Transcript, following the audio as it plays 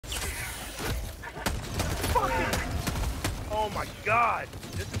Oh my god!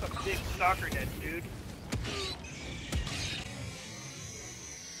 This is a big soccer net, dude.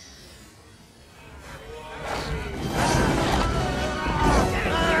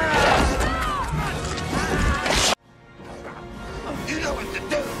 You know what to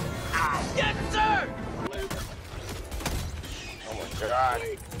do! Yes, sir! Oh my god.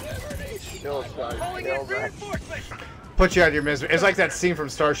 Kill son. Calling in reinforcements! Put you out of your misery. It's like that scene from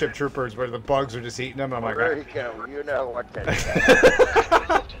Starship Troopers where the bugs are just eating them. I'm like, Rico, you know what to do.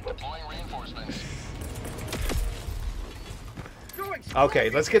 Deploying reinforcements.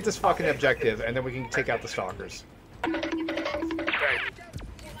 okay, let's get this fucking objective, and then we can take out the stalkers. I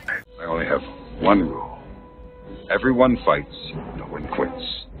only have one rule. Everyone fights, no one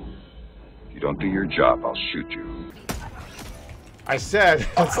quits. If you don't do your job, I'll shoot you. I said,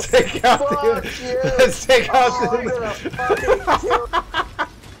 let's take out the... Let's take out the...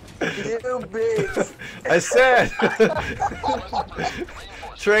 You bitch. I said,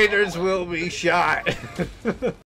 traitors will be shot.